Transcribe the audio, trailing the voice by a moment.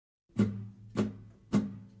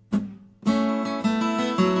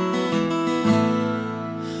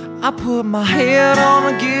I put my head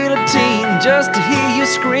on a guillotine just to hear you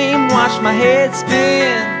scream, watch my head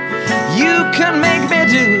spin. You can make me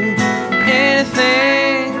do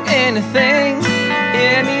anything, anything,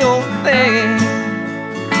 any old thing.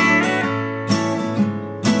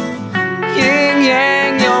 Yin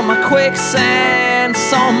yang, you're my quicksand,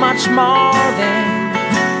 so much more than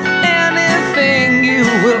anything you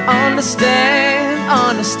will understand,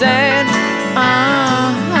 understand.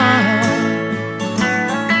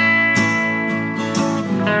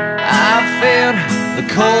 I feel the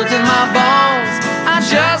cold in my bones. I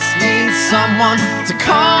just need someone to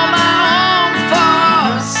call my own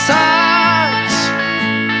for such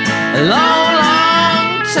a long,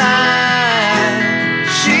 long time.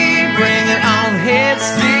 She bring it on head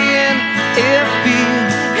spin. It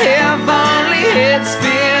feels heavenly head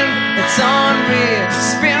spin. It's unreal.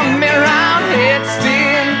 Spin me round head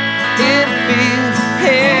spin. It feels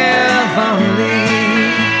heavenly.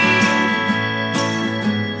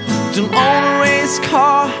 Don't own a race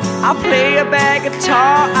car, I play a bad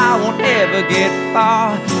guitar, I won't ever get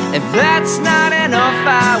far. If that's not enough,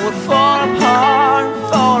 I would fall apart,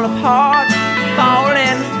 fall apart,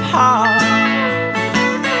 falling apart.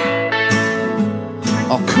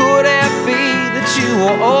 Or could it be that you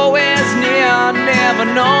were always near, never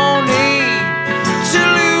no need to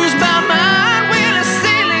lose my mind? Well, it's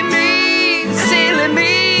silly me, silly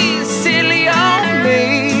me, silly on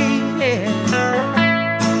me.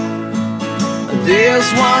 There's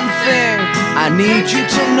one thing I need you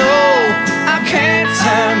to know, I can't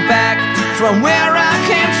turn back from where I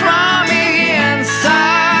came from in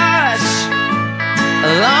such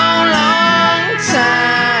a long, long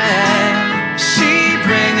time. She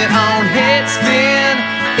bring it on head spin.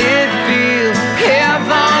 It feels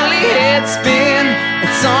heavenly head spin.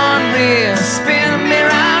 It's unreal. Spin me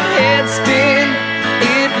round head spin.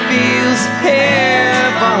 It feels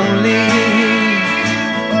heavenly.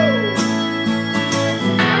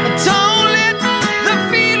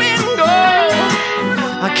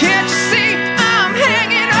 Can't you see I'm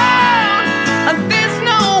hanging on? There's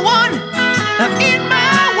no one in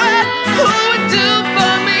my world who would do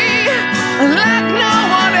for me like no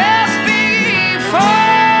one else before.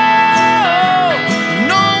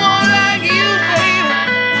 No one like you, baby.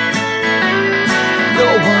 No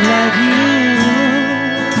one like you.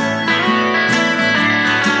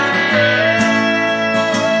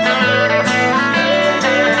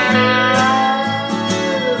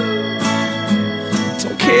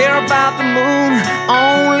 About the moon,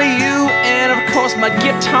 only you, and of course my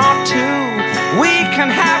guitar too. We can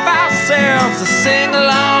have ourselves a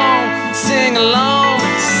sing-along, sing-along,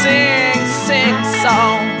 sing, sing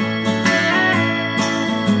song.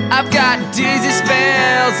 I've got dizzy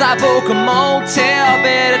spells, I book a motel,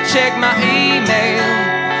 better check my email,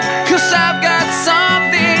 'cause I've got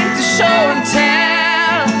something to show and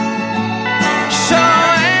tell, show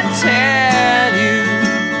and tell you.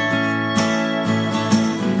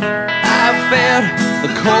 Felt the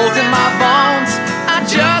cold in my bones. I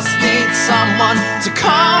just need someone to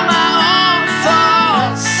call my own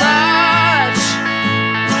for such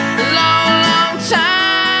a long, long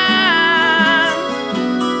time.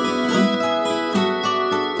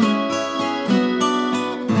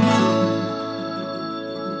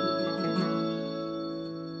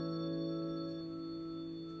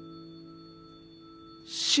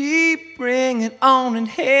 She bring it on in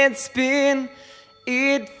head spin.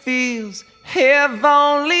 It feels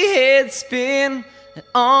heavenly head spin, and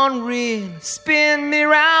unreal. Spin me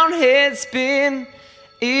round head spin.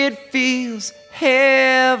 It feels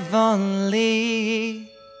heavenly.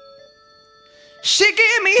 She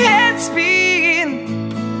give me head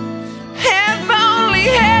spin, heavenly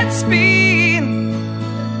head spin.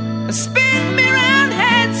 Spin me round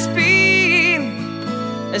head spin.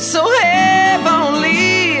 It's so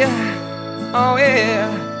heavenly. Oh yeah.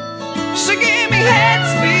 She gave me head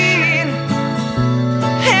spin.